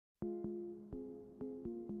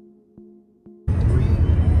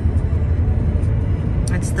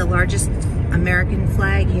the largest American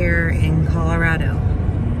flag here in Colorado.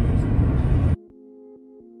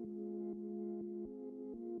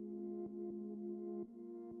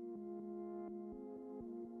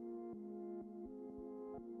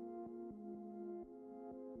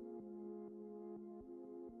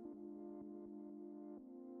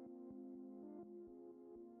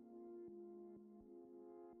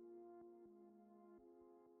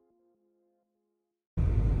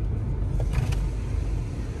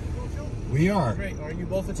 We are. Great. Are you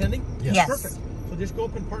both attending? Yes. Perfect. So just go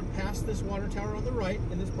up and park past this water tower on the right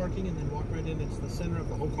in this parking and then walk right in. It's the center of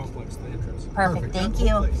the whole complex, the entrance. Perfect. Thank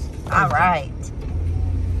you. All right.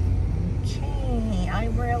 Okay.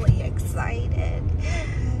 I'm really excited.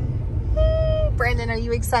 Brandon, are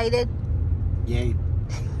you excited? Yay.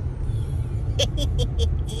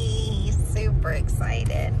 Super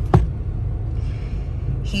excited.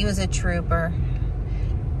 He was a trooper.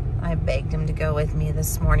 I begged him to go with me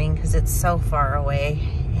this morning because it's so far away,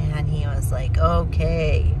 and he was like,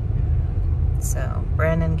 okay. So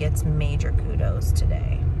Brandon gets major kudos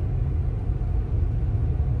today.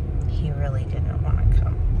 He really didn't want to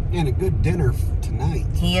come. And a good dinner tonight.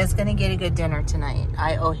 He is going to get a good dinner tonight.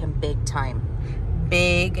 I owe him big time.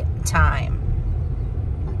 Big time.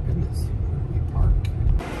 My goodness, where do we park?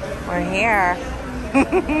 We're here.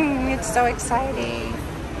 It's so exciting.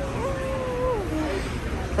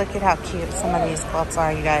 Look at how cute some of these quilts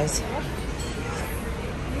are, you guys.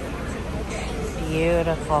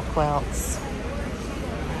 Beautiful quilts.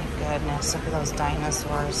 My goodness, look at those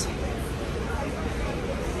dinosaurs.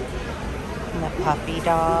 And the puppy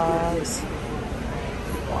dogs.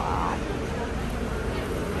 Wow.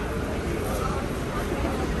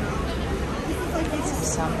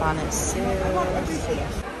 Some sunbonnet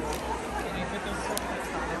suits.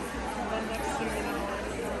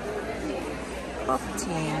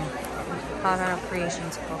 Quilting. Colorado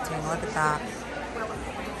Creations quilting. Look at that.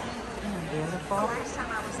 Isn't it beautiful?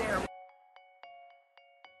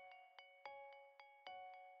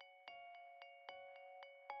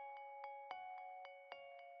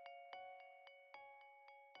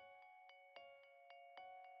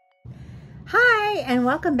 Hi, and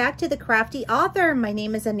welcome back to the Crafty Author. My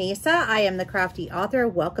name is Anissa. I am the Crafty Author.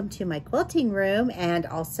 Welcome to my quilting room and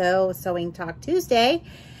also Sewing Talk Tuesday.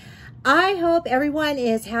 I hope everyone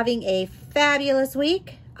is having a fabulous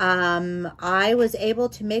week. I was able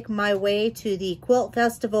to make my way to the Quilt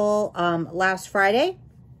Festival last Friday.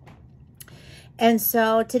 And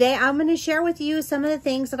so today I'm going to share with you some of the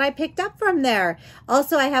things that I picked up from there.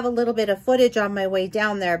 Also, I have a little bit of footage on my way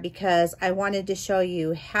down there because I wanted to show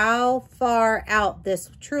you how far out this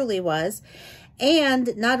truly was.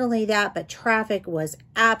 And not only that, but traffic was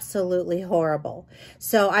absolutely horrible.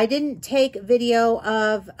 So I didn't take video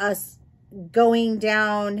of us going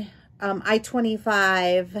down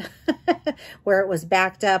I-25 where it was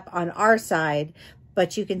backed up on our side,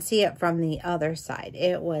 but you can see it from the other side.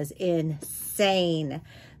 It was insane.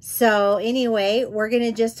 So anyway, we're going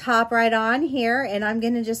to just hop right on here and I'm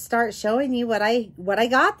going to just start showing you what I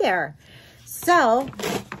got there. So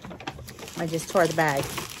I just tore the bag.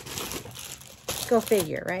 Go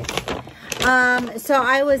figure, right? So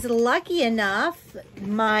I was lucky enough,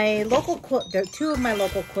 my local quilt, two of my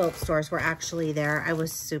local quilt stores were actually there. I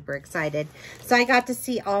was super excited. So I got to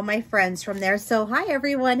see all my friends from there. So hi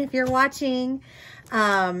everyone, if you're watching.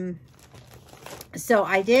 So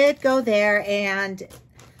I did go there, and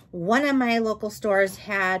one of my local stores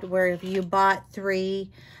had where if you bought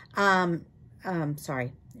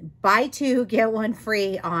buy two, get one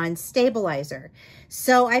free on stabilizer.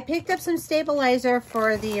 So I picked up some stabilizer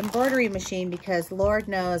for the embroidery machine because Lord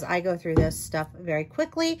knows I go through this stuff very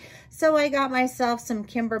quickly. So I got myself some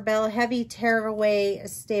Kimberbell heavy tearaway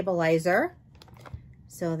stabilizer.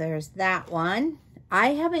 So there's that one.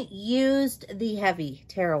 I haven't used the heavy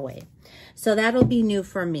tearaway, so that'll be new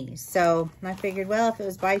for me. So I figured, well, if it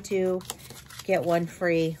was buy two, get one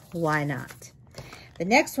free, why not? The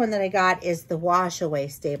next one that I got is the wash away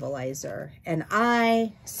stabilizer. And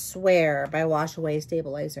I swear by wash away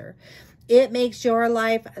stabilizer, it makes your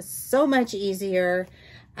life so much easier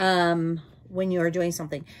when you're doing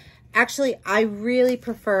something. Actually, I really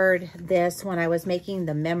preferred this when I was making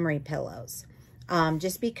the memory pillows.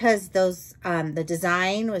 Just because those, the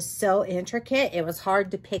design was so intricate, it was hard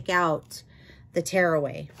to pick out the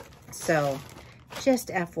tearaway. So just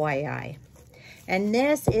FYI. And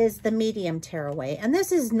this is the medium tearaway. And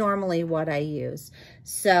this is normally what I use.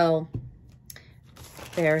 So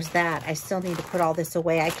there's that. I still need to put all this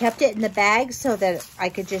away. I kept it in the bag so that I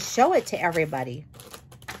could just show it to everybody.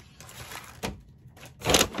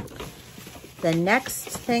 The next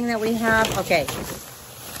thing that we have, okay.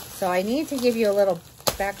 So I need to give you a little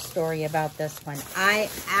backstory about this one. I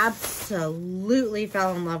absolutely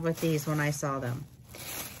fell in love with these when I saw them.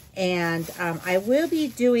 And I will be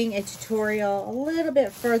doing a tutorial a little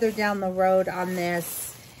bit further down the road on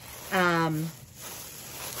this. And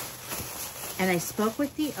I spoke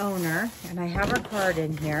with the owner, and I have her card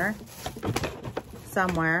in here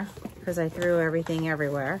somewhere because I threw everything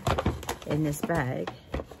everywhere in this bag.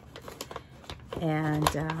 And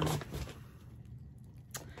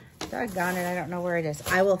doggone it, I don't know where it is.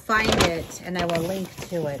 I will find it and I will link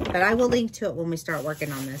to it. But I will link to it when we start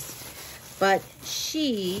working on this. But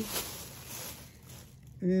she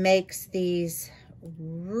makes these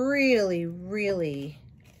really, really,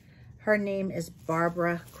 her name is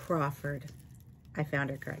Barbara Crawford. I found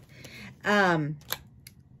her correct.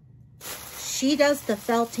 She does the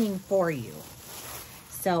felting for you.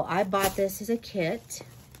 So I bought this as a kit.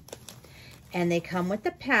 And they come with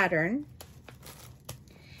the pattern.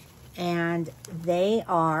 And they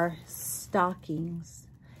are stockings.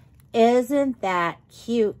 Isn't that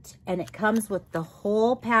cute? And it comes with the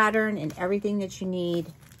whole pattern and everything that you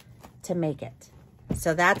need to make it.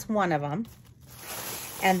 So that's one of them.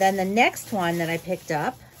 And then the next one that I picked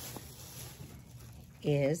up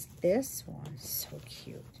is this one. So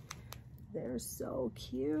cute. They're so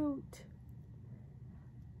cute.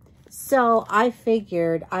 So I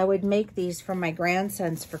figured I would make these for my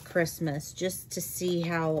grandsons for Christmas just to see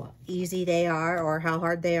how easy they are or how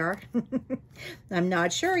hard they are. I'm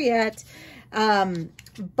not sure yet.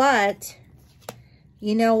 But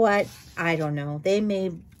you know what? I don't know. They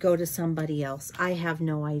may go to somebody else. I have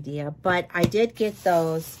no idea. But I did get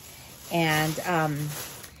those, and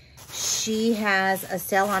she has a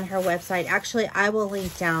sale on her website. Actually, I will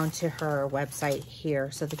link down to her website here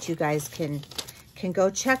so that you guys can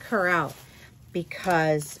go check her out,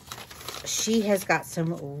 because she has got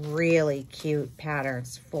some really cute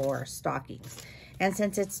patterns for stockings. And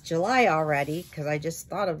since it's July already, because I just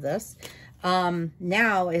thought of this,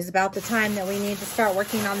 now is about the time that we need to start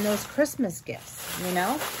working on those Christmas gifts, you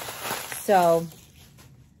know? So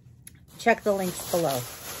check the links below.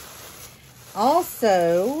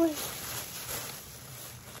 Also,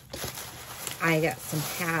 I got some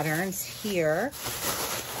patterns here.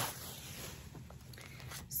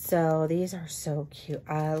 So these are so cute.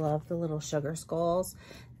 I love the little sugar skulls.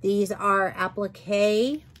 These are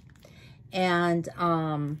applique, and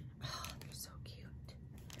oh, they're so cute.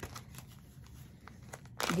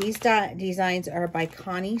 These designs are by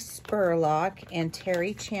Connie Spurlock and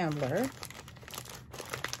Terry Chandler.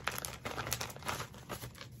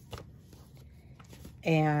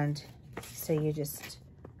 And so you just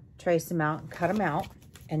trace them out and cut them out,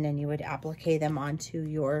 and then you would applique them onto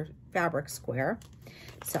your fabric square.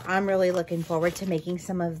 So I'm really looking forward to making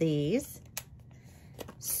some of these.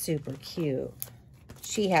 Super cute.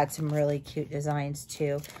 She had some really cute designs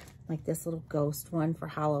too, like this little ghost one for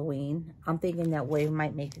Halloween. I'm thinking that we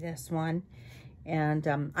might make this one.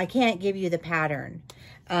 And I can't give you the pattern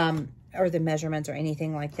or the measurements or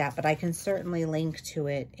anything like that, but I can certainly link to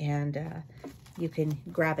it, and you can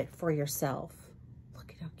grab it for yourself.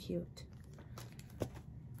 Look at how cute.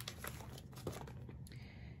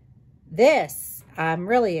 This I'm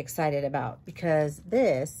really excited about, because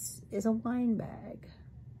this is a wine bag.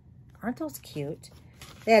 Aren't those cute?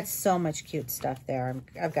 They had so much cute stuff there,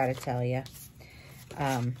 I've got to tell you.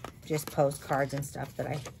 Just postcards and stuff that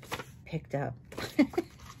I picked up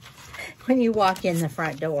when you walk in the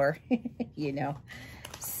front door, you know.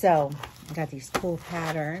 So I got these cool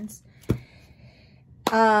patterns.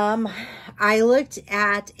 I looked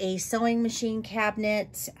at a sewing machine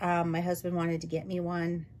cabinet. My husband wanted to get me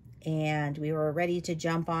one, and we were ready to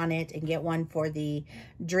jump on it and get one for the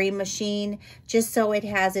Dream Machine, just so it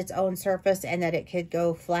has its own surface and that it could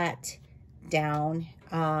go flat down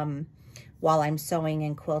while I'm sewing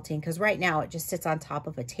and quilting, because right now it just sits on top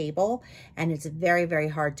of a table, and it's very, very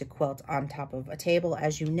hard to quilt on top of a table,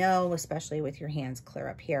 as you know, especially with your hands clear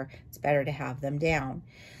up here. It's better to have them down.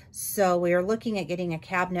 So we are looking at getting a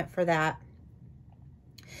cabinet for that.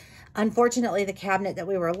 Unfortunately, the cabinet that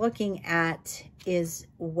we were looking at is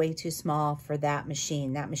way too small for that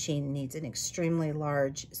machine. That machine needs an extremely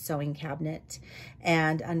large sewing cabinet.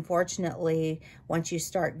 And unfortunately, once you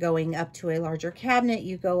start going up to a larger cabinet,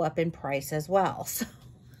 you go up in price as well.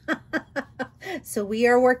 So we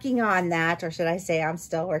are working on that, or should I say I'm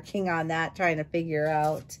still working on that, trying to figure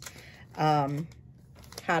out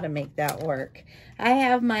how to make that work. I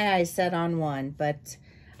have my eyes set on one, but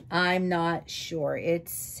I'm not sure.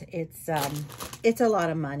 It's a lot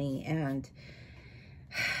of money, and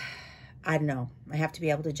I don't know. I have to be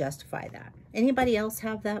able to justify that. Anybody else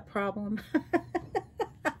have that problem?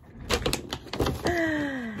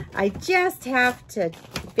 I just have to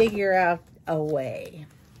figure out a way.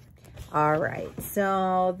 All right,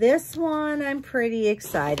 so this one I'm pretty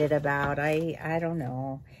excited about. I don't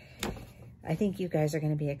know. I think you guys are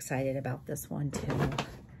going to be excited about this one too.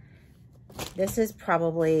 This is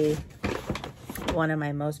probably one of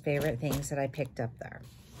my most favorite things that I picked up there.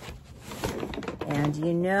 And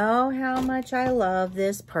you know how much I love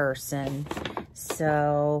this person.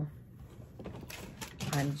 So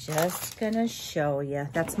I'm just going to show you.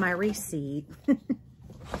 That's my receipt.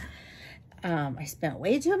 I spent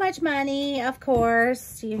way too much money, of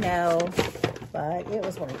course, you know, but it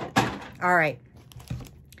was worth it. All right.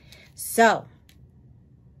 So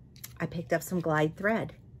I picked up some glide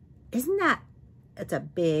thread. Isn't that, it's a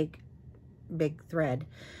big thread,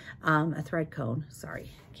 a thread cone.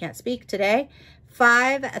 Sorry, can't speak today.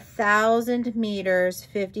 5,000 meters,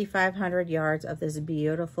 5,500 yards of this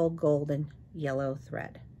beautiful golden yellow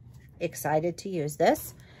thread. Excited to use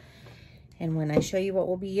this. And when I show you what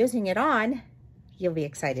we'll be using it on, you'll be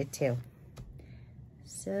excited too.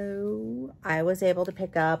 So I was able to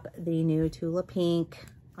pick up the new Tula Pink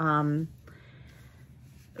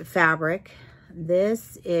fabric.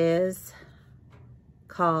 This is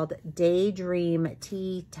called Daydream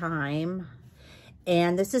Tea Time.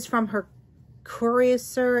 And this is from her Courier.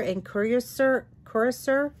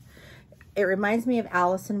 It reminds me of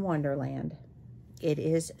Alice in Wonderland. It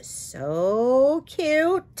is so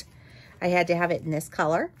cute. I had to have it in this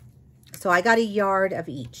color. So I got a yard of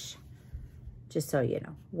each, just so you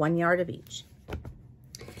know, 1 yard of each.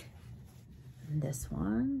 And this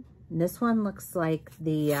one looks like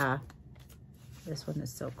the, this one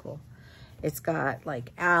is so cool. It's got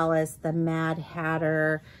like Alice, the Mad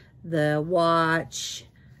Hatter, the watch,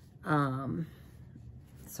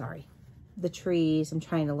 sorry, the trees. I'm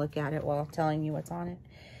trying to look at it while telling you what's on it.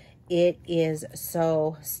 It is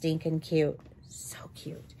so stinking cute. So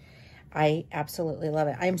cute. I absolutely love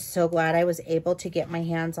it. I'm so glad I was able to get my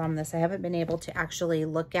hands on this. I haven't been able to actually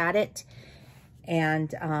look at it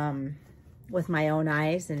and with my own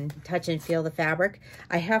eyes and touch and feel the fabric.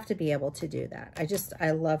 I have to be able to do that.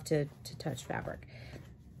 I love to touch fabric.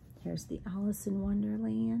 Here's the Alice in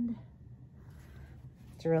Wonderland.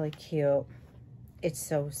 It's really cute. It's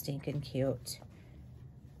so stinking cute.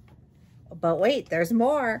 But wait, there's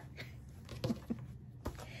more.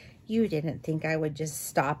 You didn't think I would just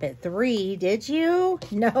stop at 3, did you?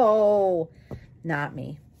 No, not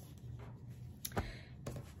me.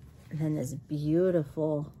 And then this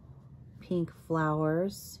beautiful pink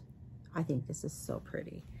flowers. I think this is so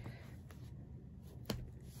pretty.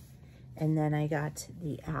 And then I got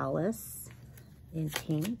the Alice in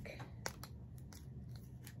pink.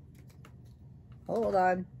 Hold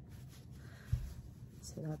on.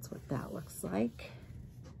 So that's what that looks like.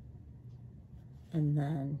 And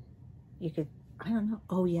then you could, I don't know.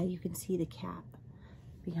 Oh yeah, you can see the cap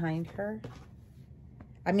behind her.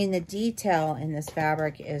 I mean, the detail in this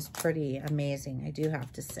fabric is pretty amazing, I do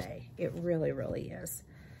have to say. It really, really is.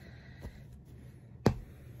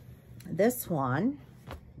 This one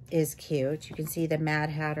is cute. You can see the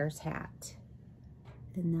Mad Hatter's hat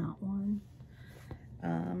in that one.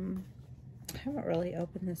 I haven't really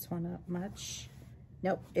opened this one up much.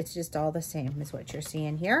 Nope, it's just all the same as what you're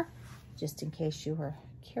seeing here, just in case you were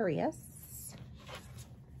curious.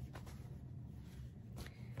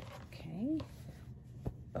 Okay.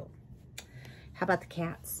 Oh, how about the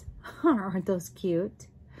cats? Aren't those cute?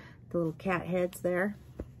 The little cat heads there.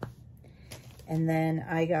 And then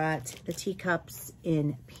I got the teacups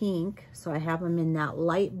in pink. So I have them in that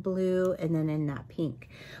light blue and then in that pink.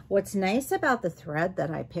 What's nice about the thread that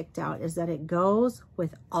I picked out is that it goes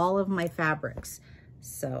with all of my fabrics.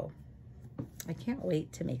 So I can't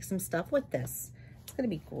wait to make some stuff with this. It's gonna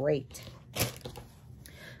be great.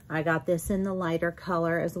 I got this in the lighter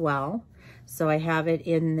color as well. So I have it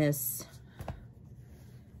in this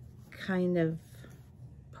kind of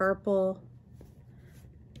purple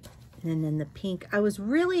and then the pink. I was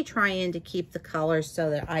really trying to keep the colors so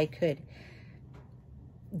that I could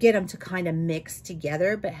get them to kind of mix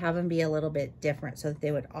together, but have them be a little bit different so that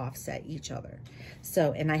they would offset each other.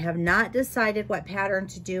 So, and I have not decided what pattern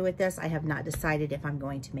to do with this. I have not decided if I'm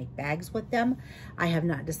going to make bags with them. I have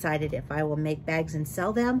not decided if I will make bags and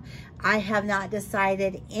sell them. I have not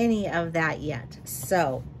decided any of that yet.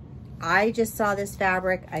 So I just saw this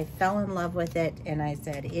fabric, I fell in love with it, and I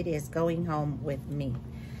said, it is going home with me.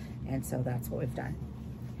 And so that's what we've done.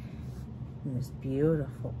 And this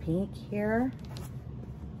beautiful pink here.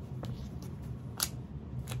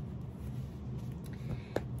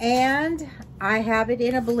 And I have it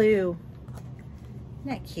in a blue. Isn't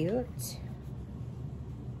that cute?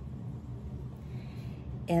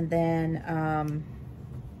 And then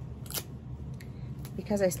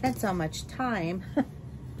because I spent so much time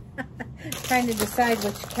trying to decide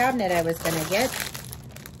which cabinet I was going to get.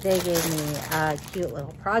 They gave me a cute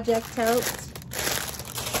little project tote.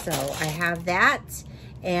 So I have that.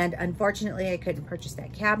 And unfortunately, I couldn't purchase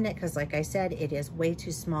that cabinet because, like I said, it is way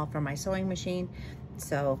too small for my sewing machine.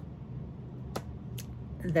 So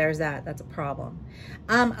there's that. That's a problem.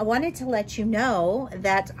 I wanted to let you know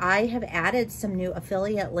that I have added some new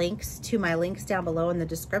affiliate links to my links down below in the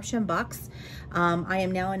description box. I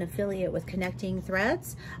am now an affiliate with Connecting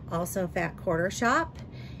Threads, also Fat Quarter Shop,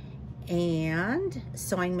 and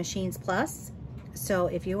Sewing Machines Plus. So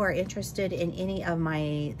if you are interested in any of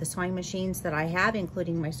the sewing machines that I have,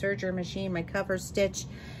 including my serger machine, my cover stitch,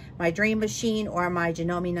 my Dream Machine, or my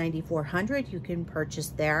Janome 9400, you can purchase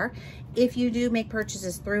there. If you do make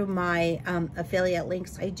purchases through my affiliate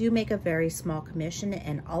links, I do make a very small commission,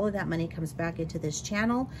 and all of that money comes back into this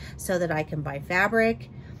channel so that I can buy fabric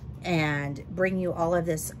and bring you all of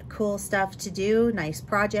this cool stuff to do, nice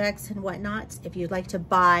projects and whatnot. If you'd like to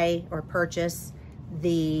buy or purchase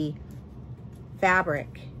the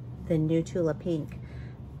fabric, the new Tula Pink,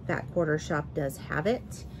 Fat Quarter Shop does have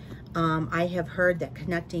it. I have heard that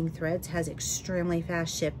Connecting Threads has extremely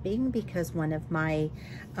fast shipping because one of my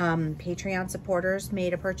Patreon supporters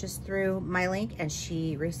made a purchase through my link and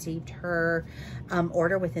she received her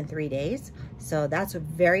order within 3 days. So that's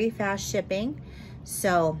very fast shipping.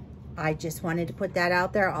 So I just wanted to put that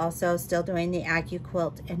out there. Also still doing the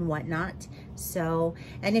AccuQuilt and whatnot. So,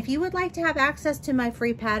 and if you would like to have access to my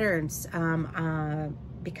free patterns,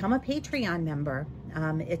 become a Patreon member.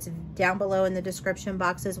 It's down below in the description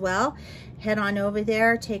box as well. Head on over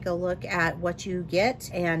there, take a look at what you get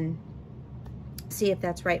and see if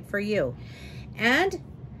that's right for you. And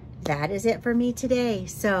that is it for me today.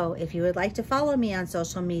 So if you would like to follow me on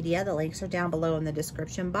social media, the links are down below in the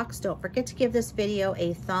description box. Don't forget to give this video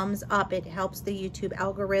a thumbs up. It helps the YouTube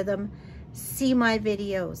algorithm see my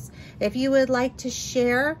videos. If you would like to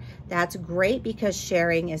share, that's great because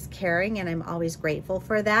sharing is caring, and I'm always grateful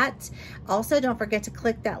for that. Also, don't forget to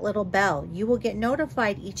click that little bell. You will get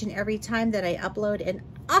notified each and every time that I upload an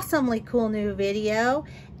awesomely cool new video,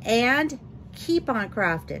 and keep on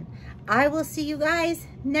crafting. I will see you guys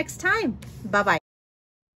next time. Bye-bye.